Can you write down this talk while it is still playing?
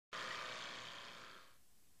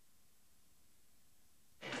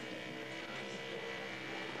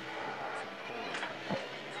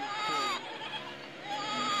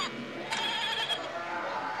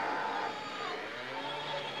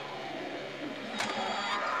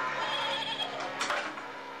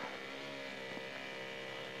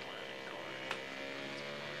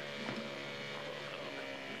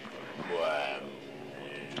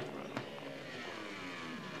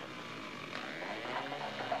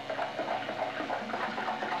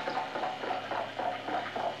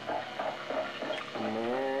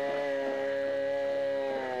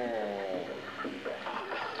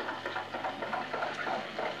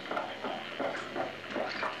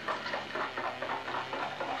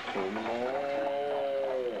Oh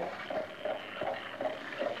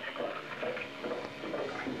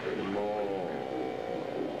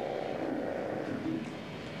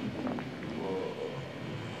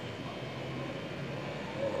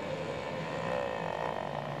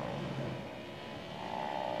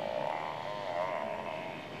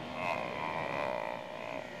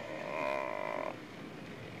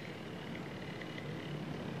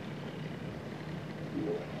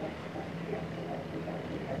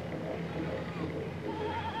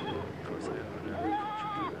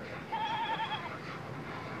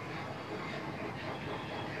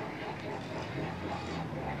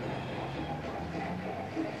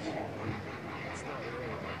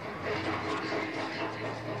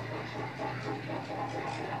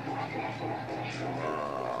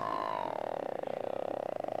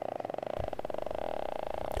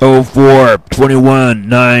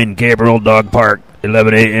 04-21-9 Gabriel Dog Park,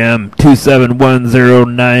 11 a.m.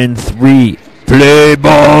 271093. Play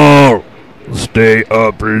ball. Stay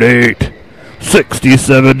up late.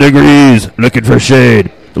 67 degrees. Looking for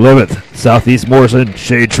shade. 11th Southeast Morrison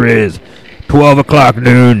shade trays. 12 o'clock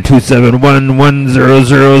noon.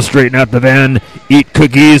 271100. Straighten out the van. Eat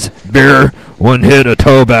cookies. Beer. One hit of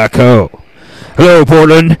tobacco. Hello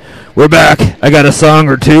Portland. We're back. I got a song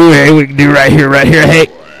or two. Hey, we can do right here. Hey.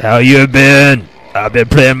 How you been? I've been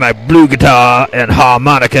playing my blue guitar and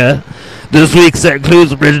harmonica. This week's set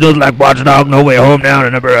includes originals like Watch Dog, No Way Home Now, and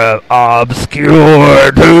a number of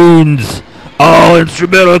obscure tunes. All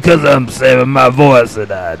instrumental because I'm saving my voice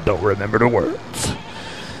and I don't remember the words.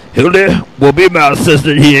 Hildy will be my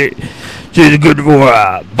assistant here. She's good for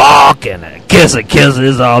a bark and a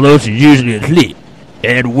kisses, although she's usually asleep.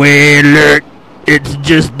 And when alert, it's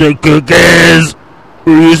just the cookies.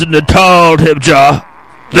 We're using the tall temperature.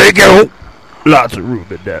 Thank you. Lots of room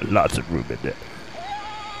in there.